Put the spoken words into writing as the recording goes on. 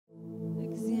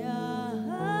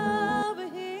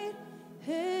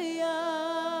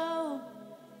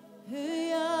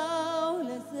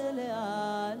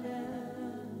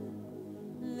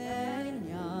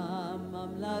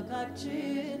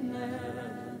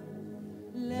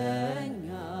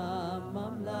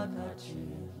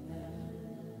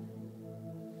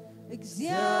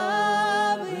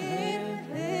እግዚአብሔር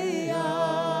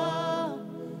ሕያው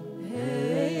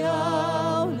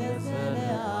ሕያው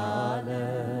ለዘለዓለም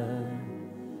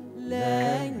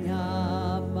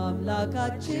ለእኛም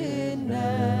አምላካችን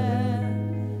ነው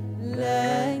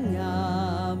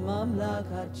ለእኛም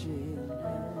አምላካችን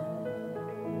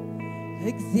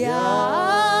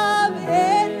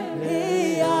እግዚአብሔር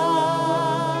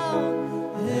ሕያው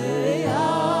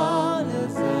ሕያው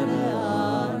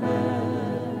ለዘለዓለም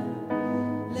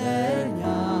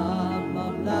ለእኛም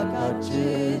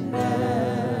አምላካችን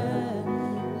ነው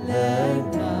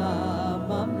ለእኛም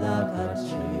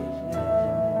አምላካችን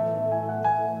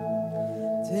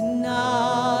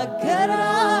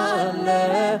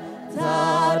ትናገራለህ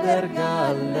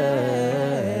ታደርጋለህ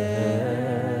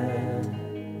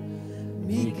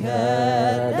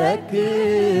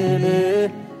ሚከለክል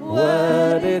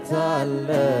ወዴት አለ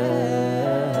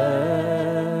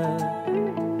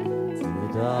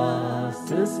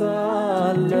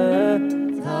ትዳስሳለህ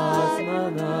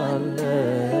ታጽናናለህ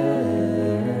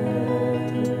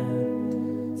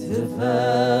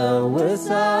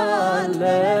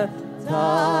ትፈውሳለህ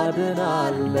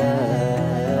ታድናለህ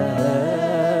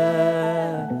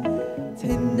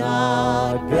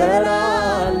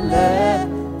ትናገራለህ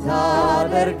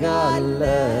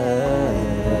ታደርጋለህ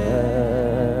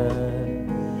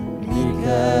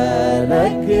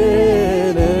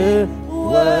ሚከለክል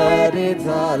ወዴት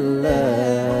አለ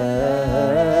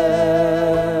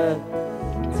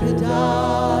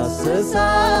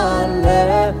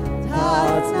ትዳስሳለህ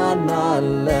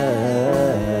ታጽናናለህ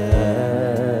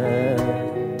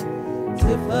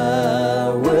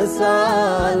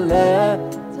ትፈውሳለህ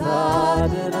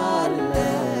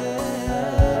ታድናለህ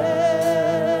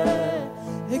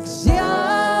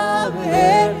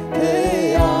እግዚአብሔር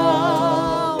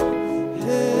ሕያው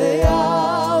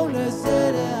ሕያው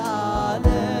ለዘለዓለም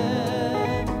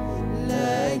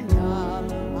ለእኛም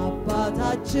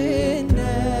አባታችን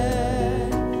ነው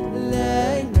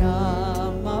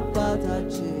ለእኛም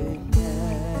አባታችን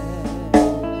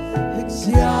ነው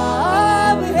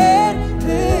እግዚአብሔር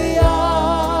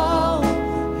ሕያው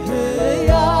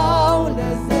ሕያው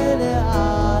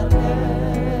ለዘለዓለም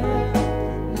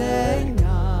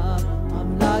ለእኛም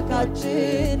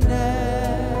አምላካችን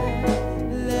ነው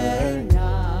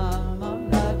ለእኛም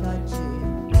አምላካችን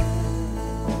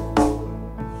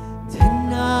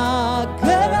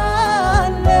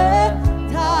ትናገራለህ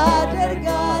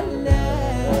ታደርጋለህ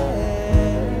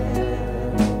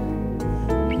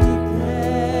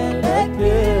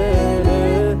ሚከለክል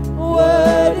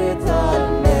ወዴት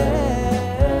አለ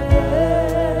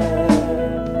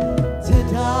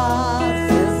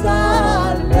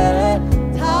ትዳስሳለህ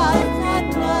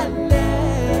ታጽናናለህ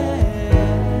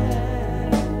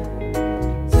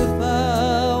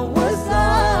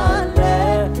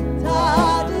ትፈውሳለህ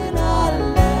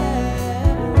ታድናለህ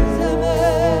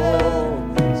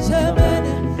ዘመን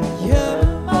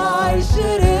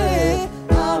የማይሽር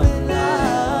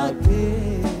አምላክ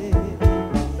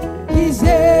ጊዜ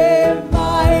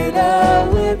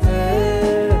የማይለውጥ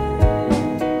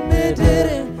ምድር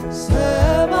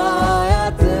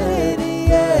ሰማያትን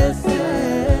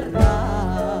የሠራ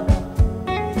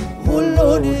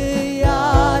ሁሉን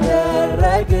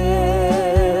ያደረገ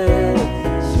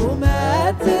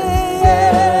ሹመት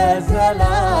የዘላለም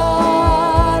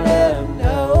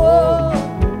ነው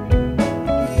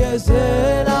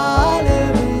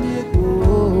የዘላለም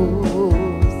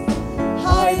ንጉሥ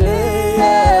ኃይል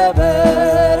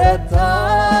የበረታ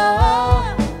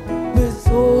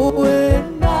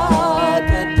ብፁዕና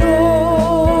ቅዱስ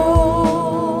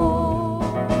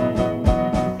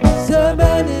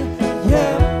ዘመን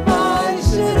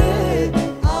የማይሽር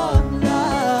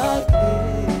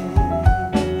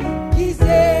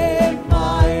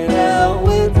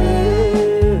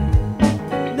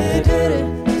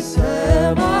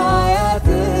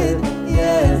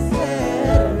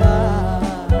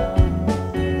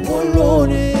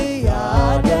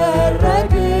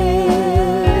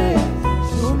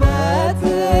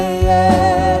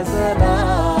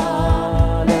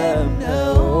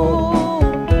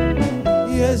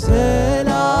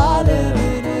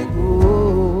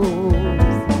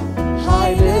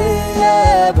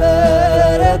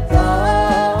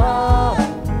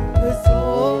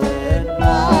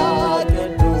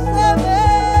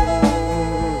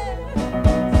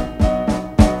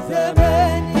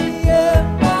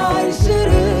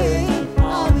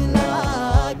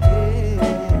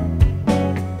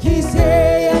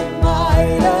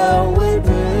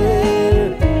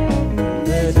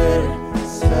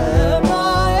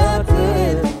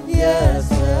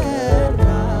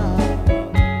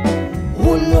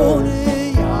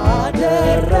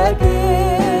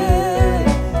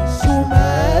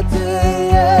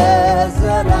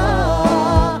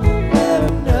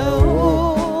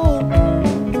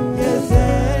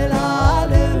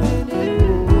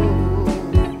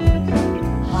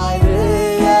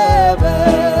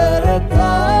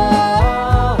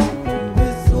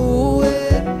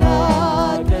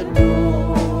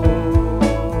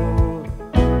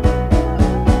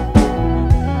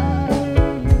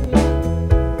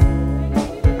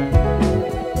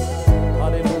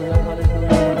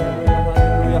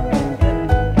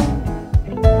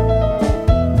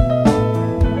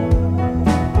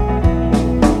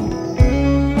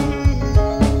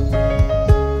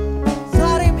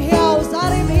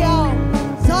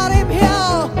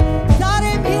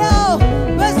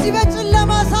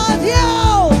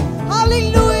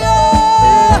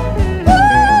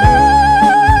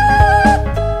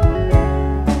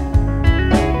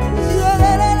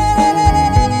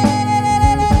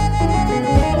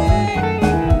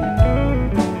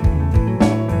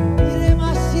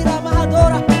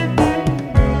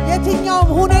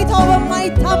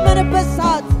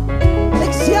እሳት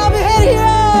እግዚአብሔር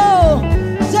ሕያው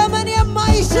ዘመን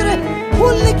የማይሽር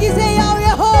ሁሉ ጊዜ ያው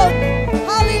የሆን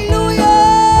ሃሌሉያ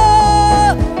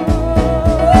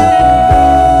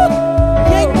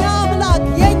የኛ አምላክ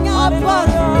የኛ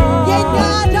አባት የኛ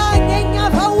አዳኝ የኛ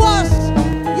ፈዋሽ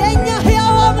የኛ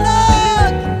ሕያው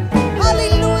አምላክ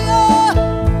ሃሌሉያ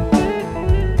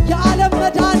የዓለም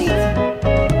መድኃኒት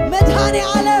መድኃኔ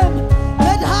ዓለም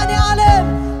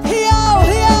ሕያው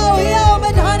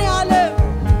መድኃኔ ዓለም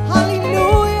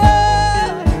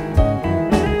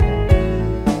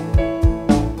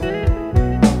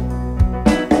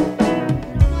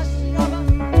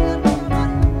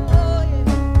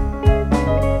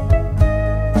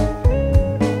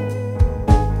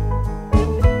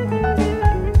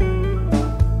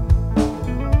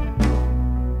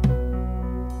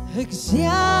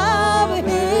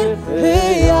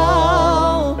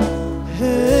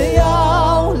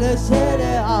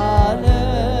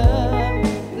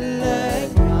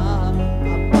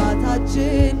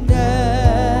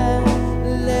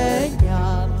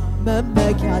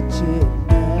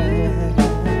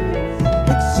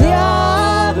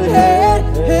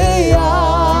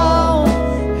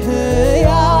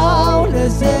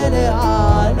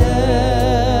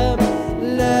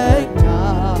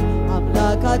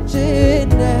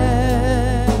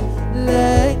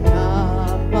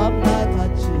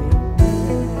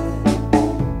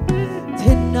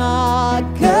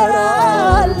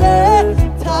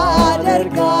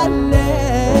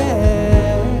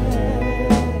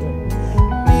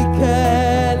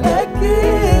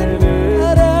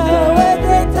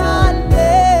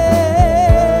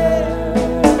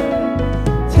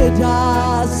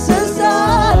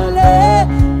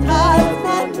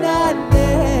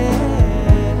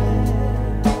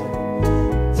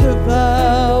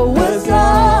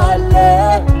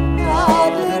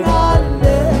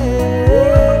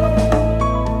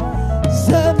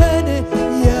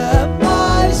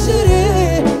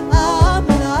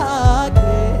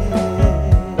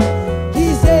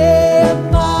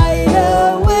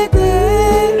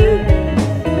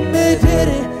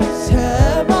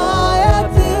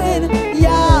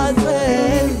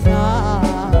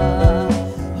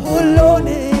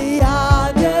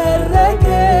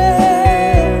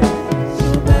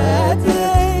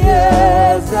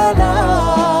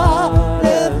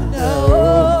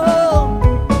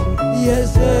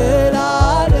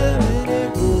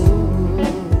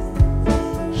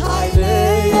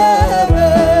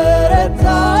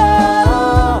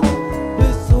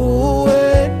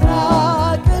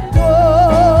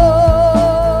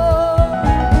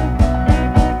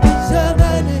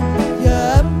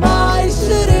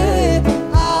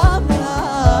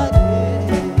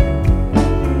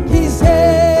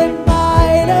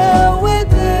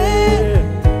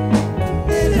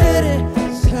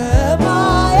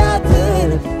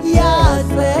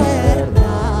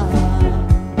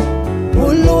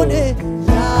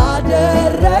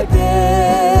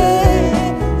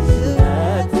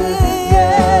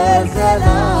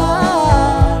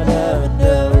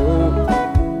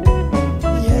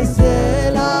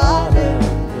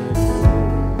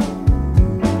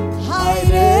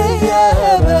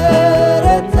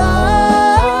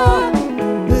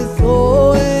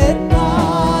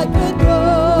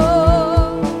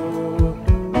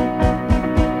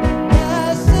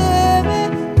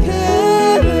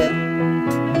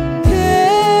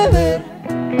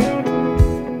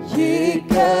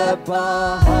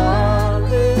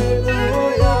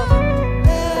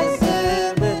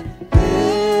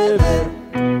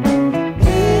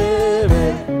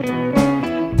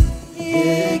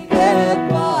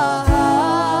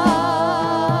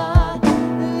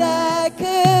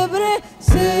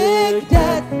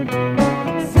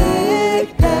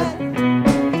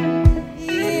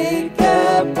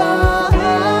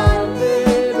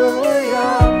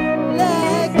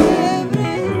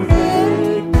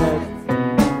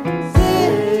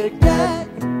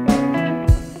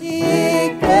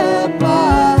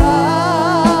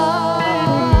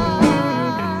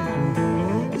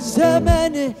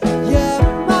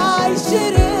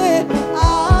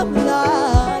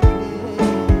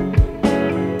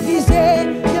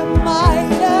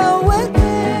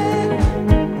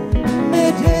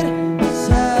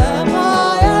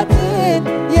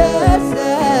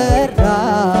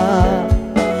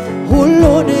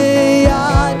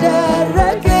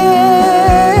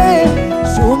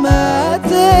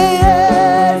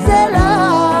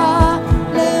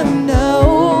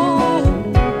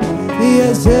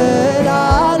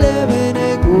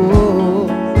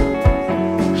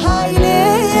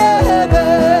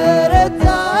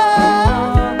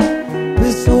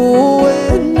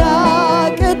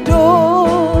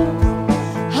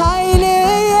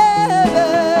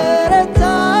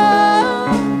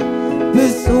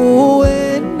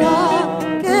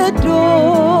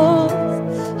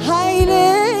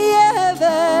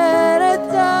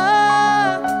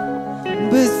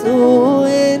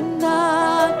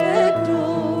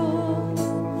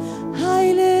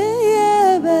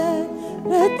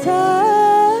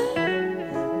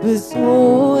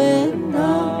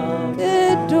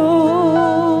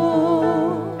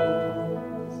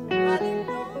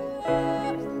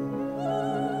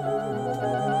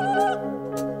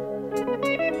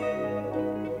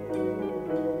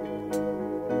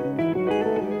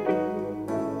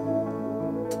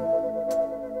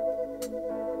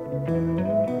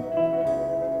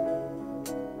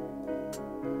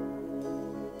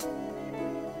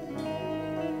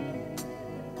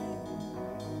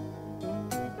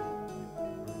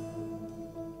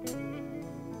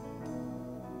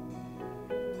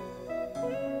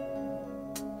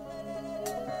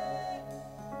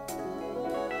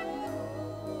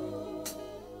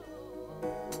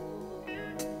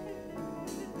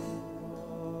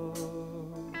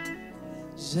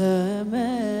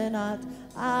ዘመናት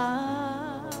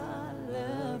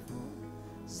አለፉ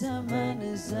ዘመን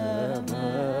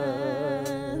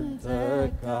ዘመን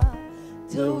ተካ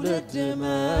ትውልድ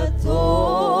መጥቶ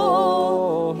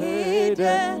ሄደ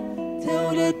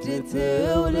ትውልድ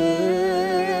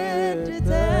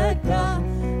ተካ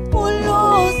ሁሉ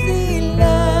ሲለዋወጥ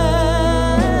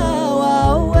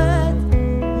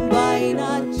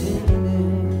በዓይናችን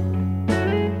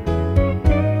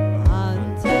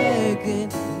አንተ ግን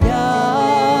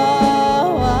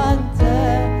ያው አንተ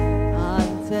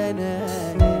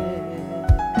ነህ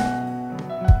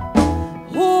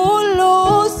ሁሉ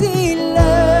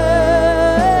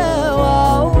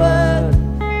ሲለዋወጥ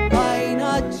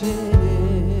በዓይናችን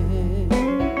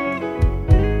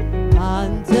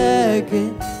አንተ ግን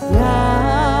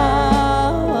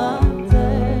ያው አንተ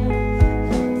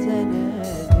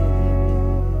ነህ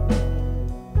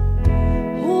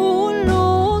ሁሉ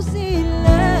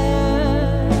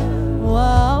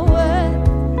ሲለዋወጥ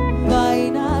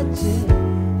በዓይናችን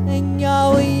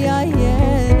እኛው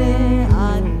እያየን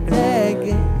አንተ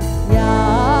ግን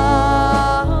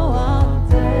ያው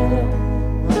አንተ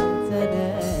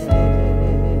ነህ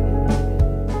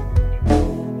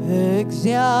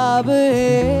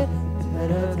እግዚአብሔር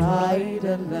ተረት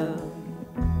አይደለም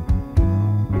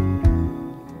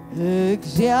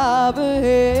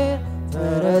እግዚአብሔር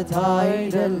ተረት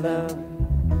አይደለም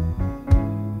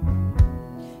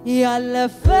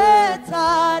ያለፈ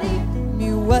ታሪክ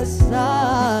የሚወሳ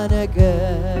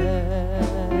ነገር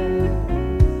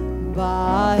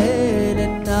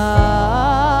ባህልና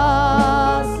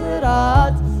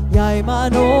ስርዓት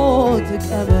የሃይማኖት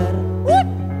ቀመር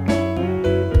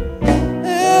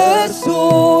እሱ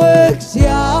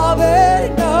እግዚአብሔር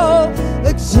ነው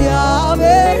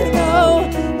እግዚአብሔር ነው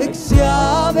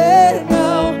እግዚአብሔር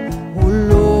ነው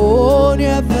ሁሉን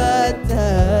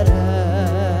የፈጠረ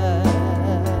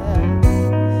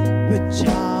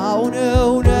ብቻውን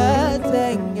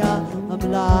እውነተኛ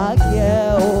አምላክ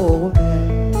የሆነ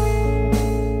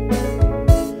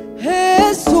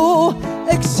እሱ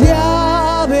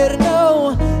እግዚአብሔር ነው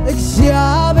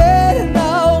እግዚአብሔር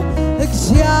ነው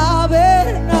እግዚአብሔር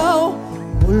ነው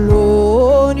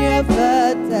ሁሉን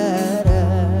የፈጠረ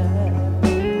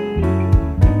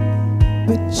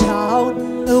ብቻውን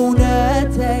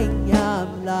እውነተኛ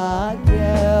አምላክ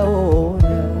የሆነ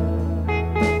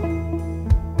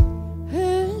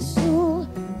እሱ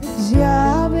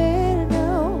እግዚአብሔር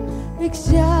ነው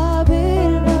እግዚአብሔር